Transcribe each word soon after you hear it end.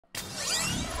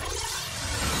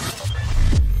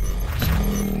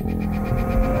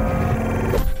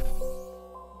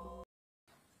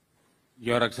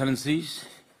Your Excellencies,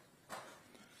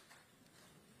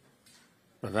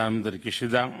 प्रधानमंत्री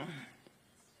Kishida,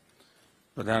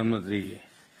 प्रधानमंत्री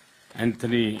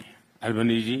Anthony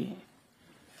Albanese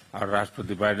और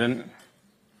राष्ट्रपति बाइडेन।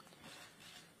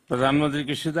 प्रधानमंत्री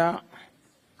किशिदा,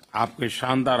 आपके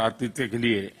शानदार आतिथ्य के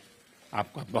लिए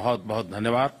आपका बहुत बहुत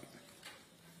धन्यवाद।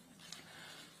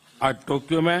 आज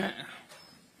टोक्यो में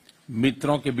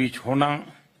मित्रों के बीच होना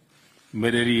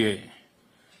मेरे लिए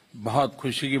बहुत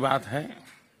खुशी की बात है।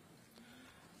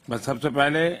 मैं सबसे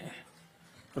पहले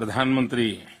प्रधानमंत्री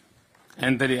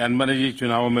एंथनी अल्बनीजी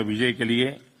चुनावों में विजय के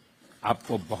लिए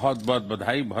आपको बहुत बहुत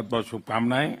बधाई, बहुत बहुत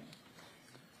शुभकामनाएं।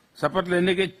 शपथ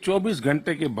लेने के 24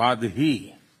 घंटे के बाद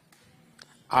ही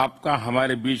आपका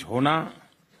हमारे बीच होना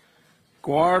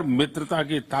क्वाड मित्रता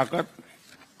की ताकत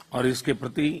और इसके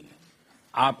प्रति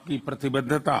आपकी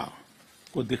प्रतिबद्धता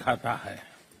को दिखाता है।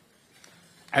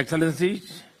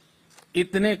 एक्सेलेंसीज,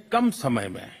 इतने कम समय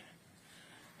में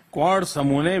क्वाड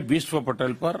समूह ने विश्व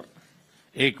पटल पर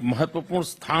एक महत्वपूर्ण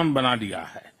स्थान बना लिया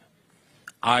है।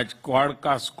 आज क्वाड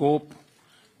का स्कोप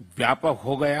व्यापक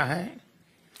हो गया है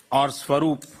और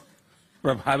स्वरूप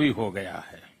प्रभावी हो गया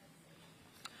है।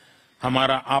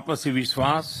 हमारा आपसी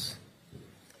विश्वास,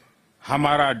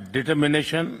 हमारा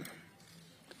डिटर्मिनेशन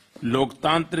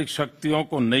लोकतांत्रिक शक्तियों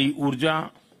को नई ऊर्जा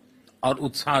और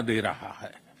उत्साह दे रहा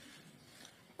है।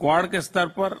 क्वाड के स्तर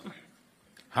पर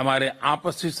हमारे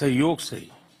आपसी सहयोग से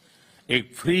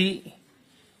एक फ्री,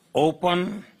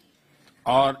 ओपन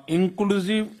और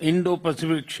इंक्लूसिव इंडो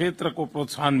पैसिफिक क्षेत्र को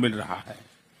प्रोत्साहन मिल रहा है,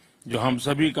 जो हम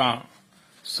सभी का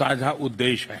साझा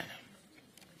उद्देश्य है।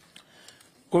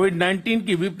 कोविड-19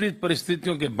 की विपरीत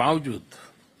परिस्थितियों के बावजूद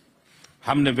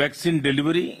हमने vaccine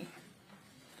delivery,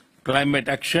 climate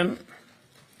action,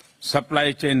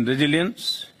 supply chain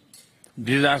resilience,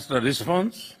 disaster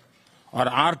response और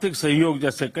आर्थिक सहयोग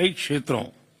जैसे कई क्षेत्रों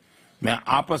में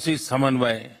आपसी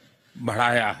समन्वय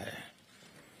बढ़ाया है।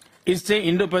 इससे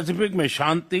इंडो पैसिफिक में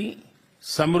शांति,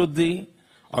 समृद्धि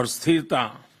और स्थिरता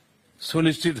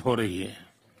सुनिश्चित हो रही है।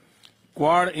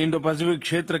 क्वाड इंडो पैसिफिक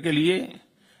क्षेत्र के लिए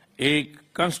एक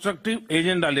कंस्ट्रक्टिव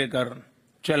एजेंडा लेकर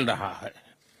चल रहा है।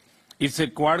 इससे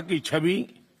क्वाड की छवि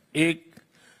एक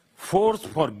फोर्स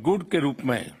फॉर गुड के रूप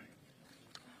में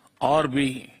और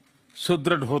भी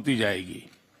सुदृढ़ होती जाएगी।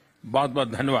 बहुत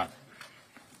बहुत धन्यवाद।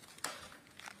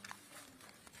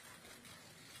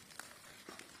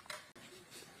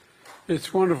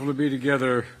 It's wonderful to be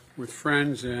together with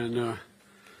friends and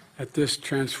at this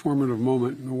transformative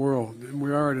moment in the world, and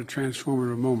we are at a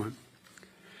transformative moment.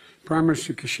 Prime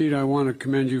Minister Kishida, I want to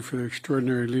commend you for the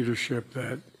extraordinary leadership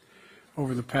that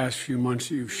over the past few months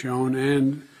that you've shown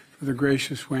and for the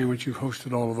gracious way in which you've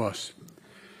hosted all of us.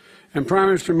 And Prime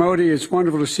Minister Modi, it's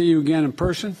wonderful to see you again in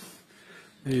person.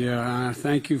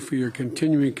 Thank you for your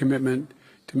continuing commitment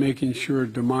to making sure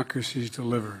democracies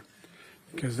deliver,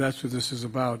 because that's what this is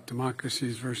about,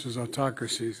 democracies versus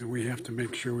autocracies, and we have to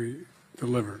make sure we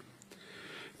deliver.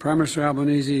 Prime Minister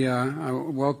Albanese, I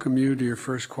welcome you to your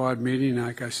first Quad meeting.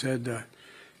 Like I said,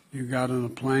 you got on a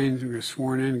plane, you were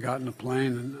sworn in, got in a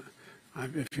plane,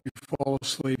 and if you fall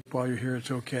asleep while you're here,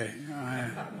 it's okay.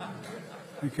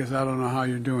 Because I don't know how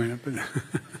you're doing it, but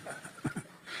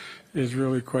it's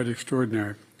really quite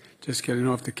extraordinary. Just getting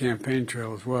off the campaign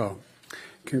trail as well.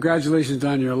 Congratulations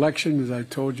on your election. As I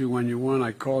told you when you won,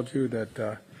 I called you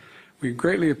that we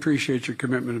greatly appreciate your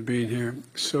commitment to being here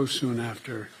so soon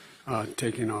after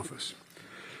taking office.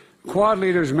 Quad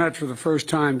leaders met for the first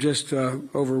time just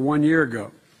over 1 year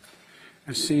ago.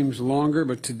 It seems longer,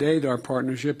 but today our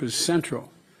partnership is central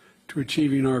to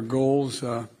achieving our goals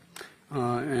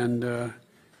and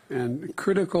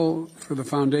critical for the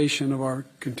foundation of our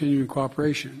continuing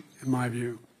cooperation, in my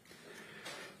view.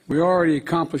 We already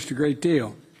accomplished a great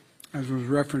deal, as was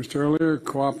referenced earlier,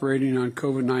 cooperating on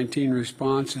COVID-19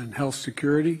 response and health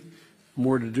security,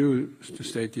 more to do, to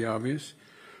state the obvious,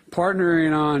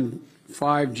 partnering on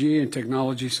 5G and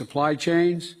technology supply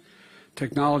chains,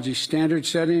 technology standard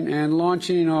setting, and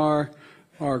launching our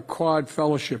Quad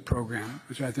Fellowship Program,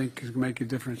 which I think is going to make a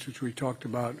difference, which we talked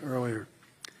about earlier.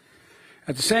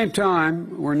 At the same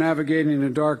time, we're navigating a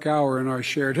dark hour in our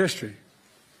shared history.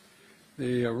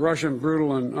 The Russian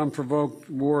brutal and unprovoked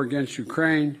war against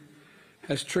Ukraine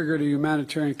has triggered a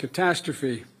humanitarian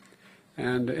catastrophe,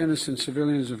 and innocent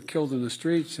civilians have killed in the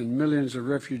streets, and millions of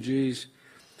refugees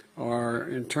are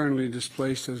internally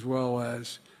displaced as well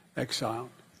as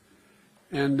exiled.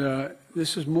 And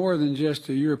this is more than just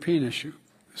a European issue.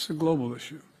 It's a global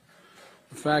issue.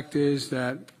 The fact is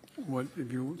that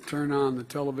if you turn on the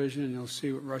television and you'll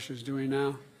see what Russia's doing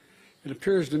now, it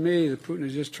appears to me that Putin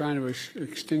is just trying to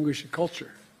extinguish a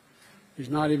culture. He's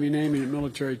not even aiming at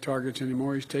military targets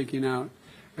anymore. He's taking out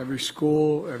every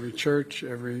school, every church,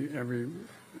 every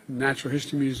natural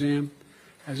history museum,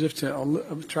 as if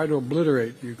to try to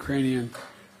obliterate Ukrainian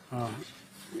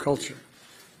culture.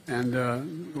 And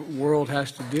the world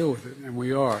has to deal with it, and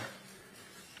we are.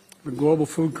 The global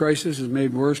food crisis is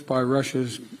made worse by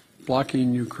Russia's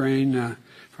blocking Ukraine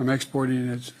from exporting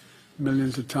its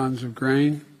millions of tons of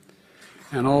grain.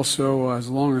 And also, as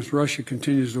long as Russia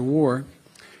continues the war,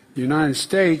 the United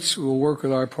States will work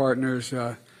with our partners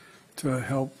to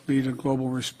help lead a global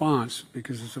response,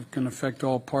 because it's going to affect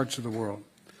all parts of the world.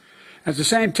 At the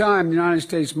same time, the United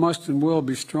States must and will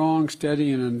be a strong,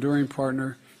 steady, and enduring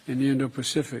partner in the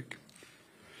Indo-Pacific.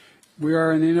 We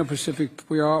are an Indo-Pacific.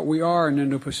 We are an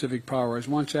Indo-Pacific power. I was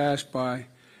once asked by,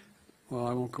 well,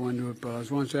 I won't go into it, but I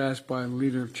was once asked by the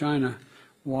leader of China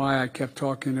why I kept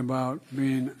talking about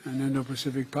being an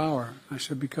Indo-Pacific power. I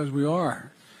said, because we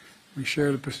are. We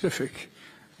share the Pacific,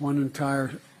 one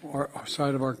entire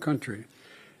side of our country,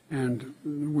 and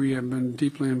we have been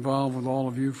deeply involved with all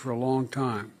of you for a long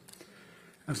time.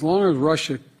 As long as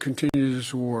Russia continues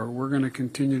this war, we're going to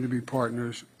continue to be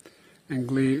partners and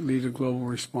lead a global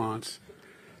response.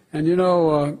 And you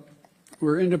know,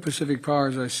 we're Indo-Pacific power,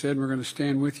 as I said. We're going to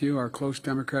stand with you, our close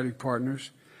democratic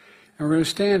partners, and we're going to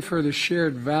stand for the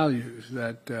shared values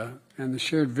that and the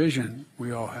shared vision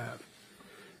we all have.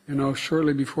 You know,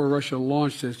 shortly before Russia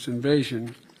launched its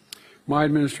invasion, my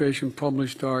administration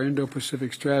published our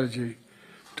Indo-Pacific strategy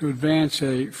to advance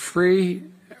a free,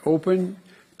 open,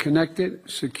 connected,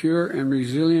 secure, and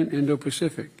resilient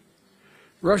Indo-Pacific.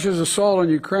 Russia's assault on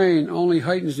Ukraine only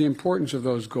heightens the importance of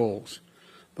those goals.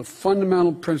 The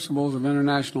fundamental principles of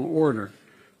international order,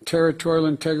 territorial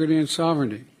integrity and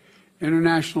sovereignty,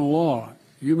 international law,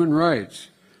 human rights,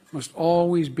 must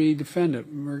always be defended,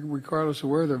 regardless of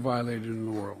where they're violated in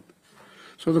the world.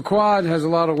 So the Quad has a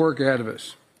lot of work ahead of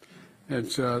us.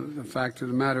 It's, the fact of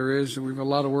the matter is that we have a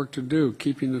lot of work to do,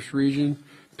 keeping this region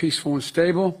peaceful and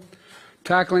stable,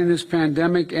 tackling this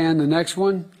pandemic and the next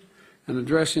one, and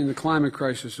addressing the climate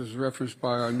crisis as referenced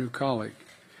by our new colleague,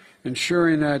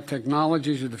 ensuring that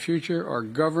technologies of the future are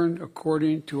governed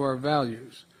according to our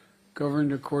values, But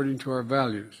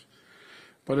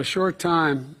in a short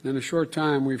time,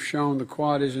 we've shown the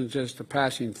Quad isn't just a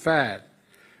passing fad.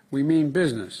 We mean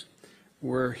business.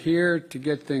 We're here to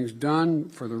get things done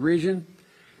for the region,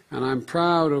 and I'm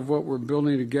proud of what we're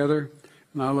building together,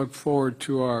 and I look forward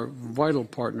to our vital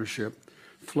partnership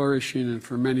flourishing and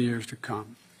for many years to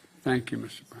come. Thank you,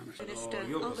 Mr. Prime Minister. Minister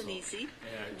Albanese,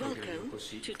 welcome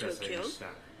to Tokyo.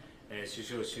 I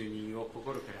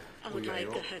would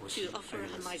like to offer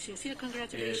my sincere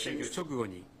congratulations. 選挙直後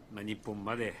に日本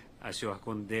まで足を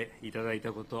運んでいただい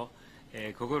たこと、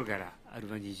心からアル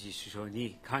バニージー首相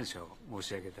に感謝を申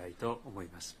し上げたいと思い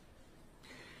ます。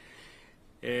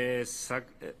昨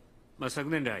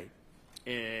年来、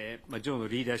ジョーの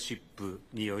リーダーシップ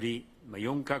により、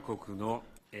4カ国の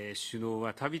首脳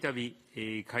はたびたび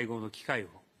会合の機会を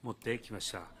持ってきま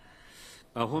した。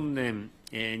本年、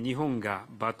日本が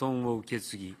バトンを受け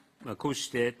継ぎ、こうし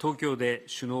て東京で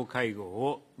首脳会合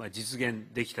を実現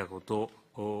できたこと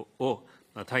を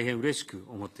大変嬉しく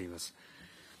思っています。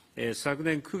昨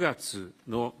年9月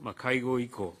の会合以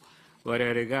降、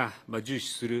我々が重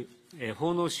視する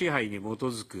法の支配に基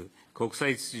づく国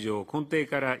際秩序を根底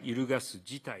から揺るがす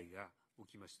事態が起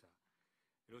きました。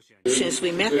Since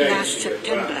we met last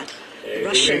September,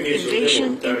 Russian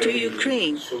invasion into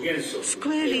Ukraine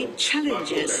squarely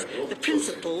challenges the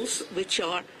principles which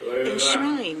are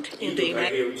enshrined in the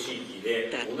United Nations.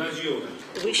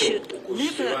 We should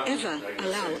never ever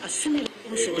allow a similar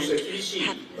incident to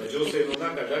happen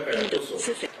in the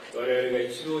Pacific. 我々が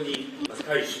一堂に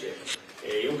会して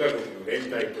4カ国の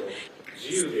連帯と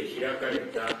自由で開かれ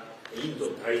たインド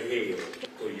太平洋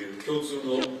という共通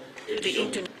の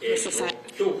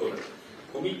強固な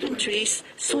コミットメント countries'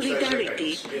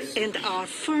 solidarity and our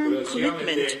firm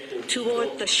commitment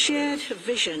toward the shared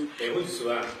vision. 本日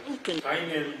は対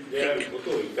面であるこ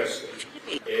とを生かして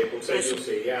国際情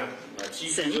勢や地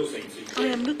域情勢について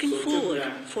I am looking forward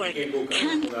for a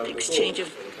candid exchange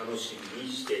of 楽しみ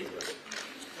にしています。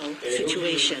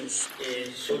 situations.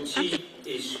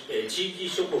 地域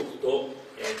諸国と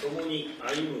共に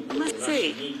歩むことなし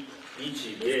に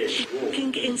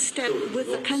Keeping in step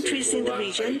with the countries in the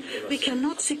region, we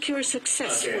cannot secure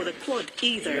success for the Quad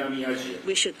either.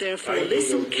 We should therefore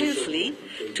listen carefully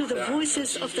to the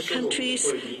voices of the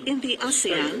countries in the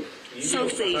ASEAN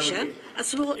South Asia,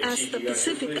 as well as the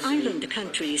Pacific Island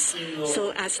countries,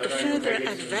 so as to further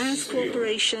advance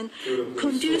cooperation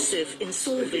conducive in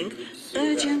solving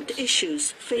urgent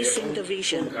issues facing the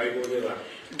region.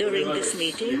 During this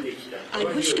meeting, I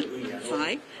wish to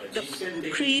clarify the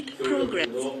concrete progress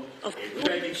of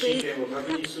broad-based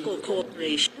practical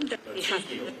cooperation that we have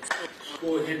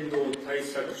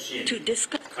to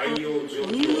discuss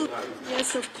new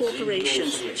areas of cooperation,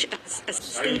 such as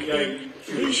assisting in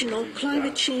regional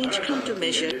climate change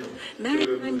countermeasure,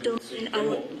 maritime domain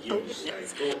awareness,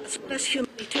 as well as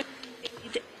humanitarian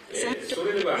aid, disaster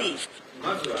relief.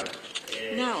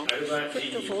 Now,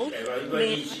 first of all,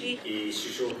 may I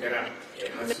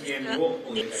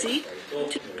Mr. Nixie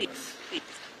to speak, please.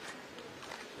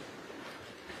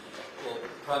 Well,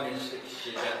 Prime Minister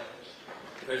Kishida,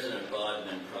 President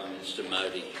Biden and Prime Minister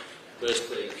Modi,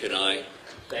 firstly, can I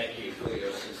thank you for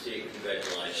your sincere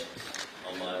congratulations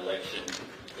on my election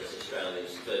as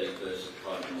Australia's 31st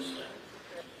Prime Minister.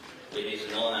 It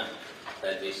is an honour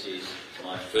that this is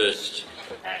my first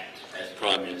act as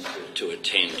Prime Minister to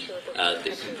attend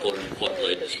this important Quad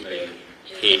Leaders meeting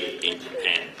here in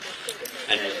Japan.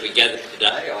 And as we gather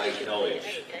today, I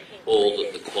acknowledge all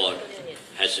that the Quad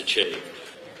has achieved.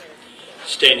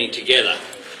 Standing together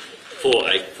for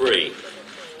a free,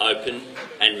 open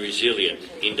and resilient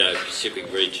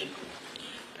Indo-Pacific region,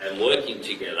 and working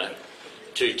together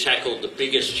to tackle the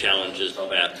biggest challenges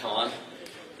of our time,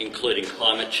 including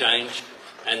climate change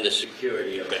and the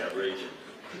security of our region.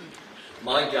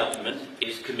 My government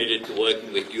is committed to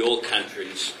working with your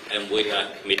countries, and we are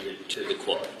committed to the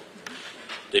Quad.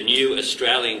 The new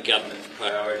Australian government's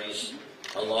priorities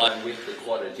align with the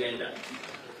Quad agenda,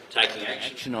 taking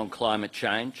action on climate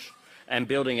change and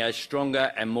building a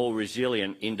stronger and more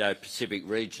resilient Indo-Pacific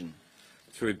region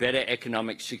through better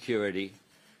economic security,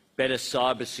 better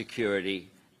cyber security,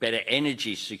 better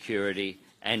energy security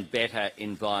and better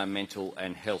environmental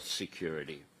and health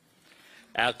security.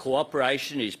 Our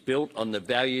cooperation is built on the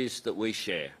values that we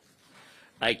share: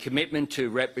 a commitment to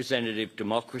representative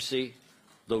democracy,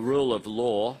 the rule of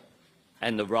law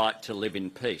and the right to live in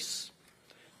peace.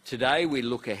 Today we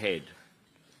look ahead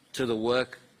to the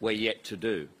work we're yet to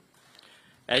do.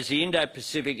 As the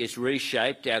Indo-Pacific is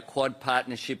reshaped, our Quad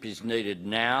partnership is needed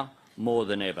now more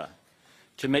than ever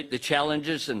to meet the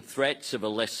challenges and threats of a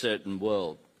less certain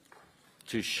world,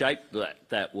 to shape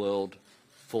that world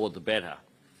for the better,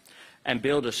 and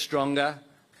build a stronger,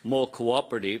 more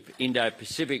cooperative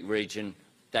Indo-Pacific region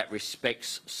that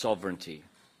respects sovereignty.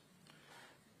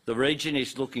 The region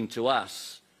is looking to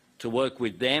us to work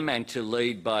with them and to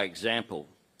lead by example.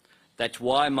 That's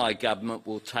why my government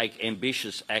will take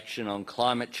ambitious action on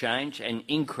climate change and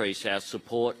increase our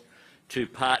support to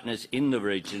partners in the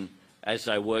region as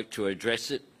they work to address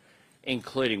it,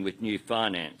 including with new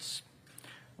finance.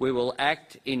 We will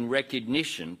act in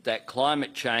recognition that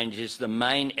climate change is the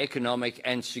main economic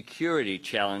and security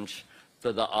challenge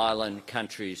for the island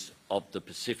countries of the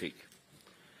Pacific.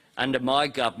 Under my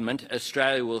government,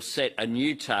 Australia will set a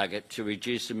new target to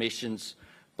reduce emissions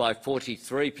by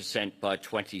 43% by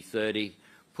 2030,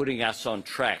 putting us on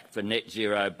track for net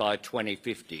zero by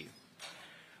 2050.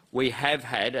 We have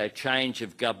had a change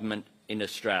of government in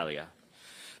Australia,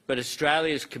 but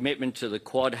Australia's commitment to the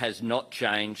Quad has not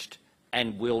changed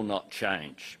and will not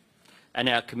change. And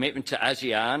our commitment to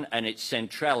ASEAN and its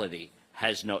centrality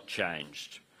has not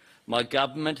changed. My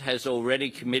government has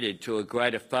already committed to a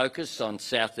greater focus on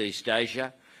Southeast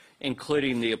Asia,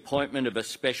 including the appointment of a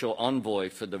special envoy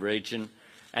for the region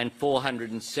and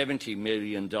 $470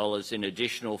 million in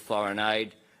additional foreign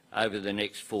aid over the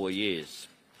next 4 years.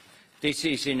 This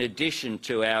is in addition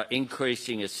to our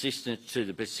increasing assistance to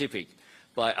the Pacific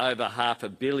by over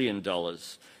 $500 million,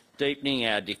 deepening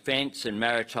our defence and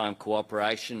maritime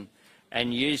cooperation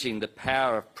and using the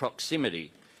power of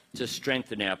proximity to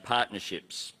strengthen our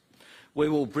partnerships. We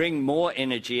will bring more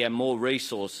energy and more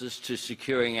resources to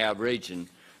securing our region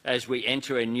as we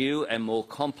enter a new and more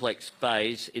complex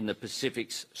phase in the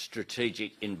Pacific's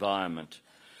strategic environment.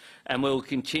 And we will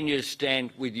continue to stand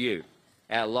with you,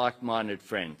 our like-minded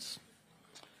friends.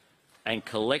 And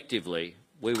collectively,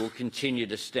 we will continue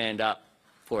to stand up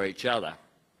for each other.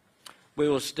 We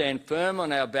will stand firm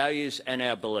on our values and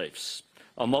our beliefs,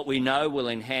 on what we know will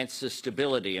enhance the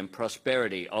stability and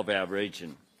prosperity of our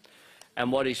region,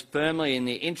 and what is firmly in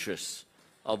the interests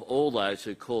of all those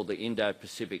who call the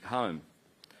Indo-Pacific home.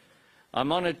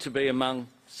 I'm honoured to be among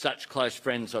such close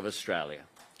friends of Australia,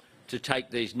 to take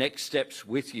these next steps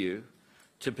with you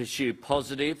to pursue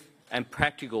positive and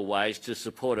practical ways to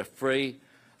support a free,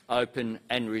 open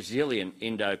and resilient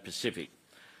Indo-Pacific.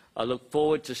 I look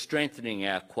forward to strengthening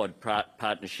our Quad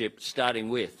partnership, starting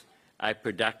with a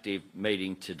productive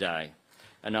meeting today.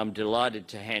 And I'm delighted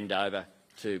to hand over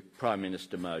to Prime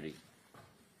Minister Modi.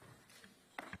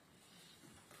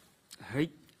 はい、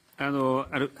ア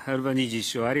ルバニージー首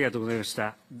相ありがとうございまし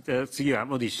た。では次は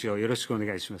モディ首相よろしくお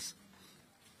願いします。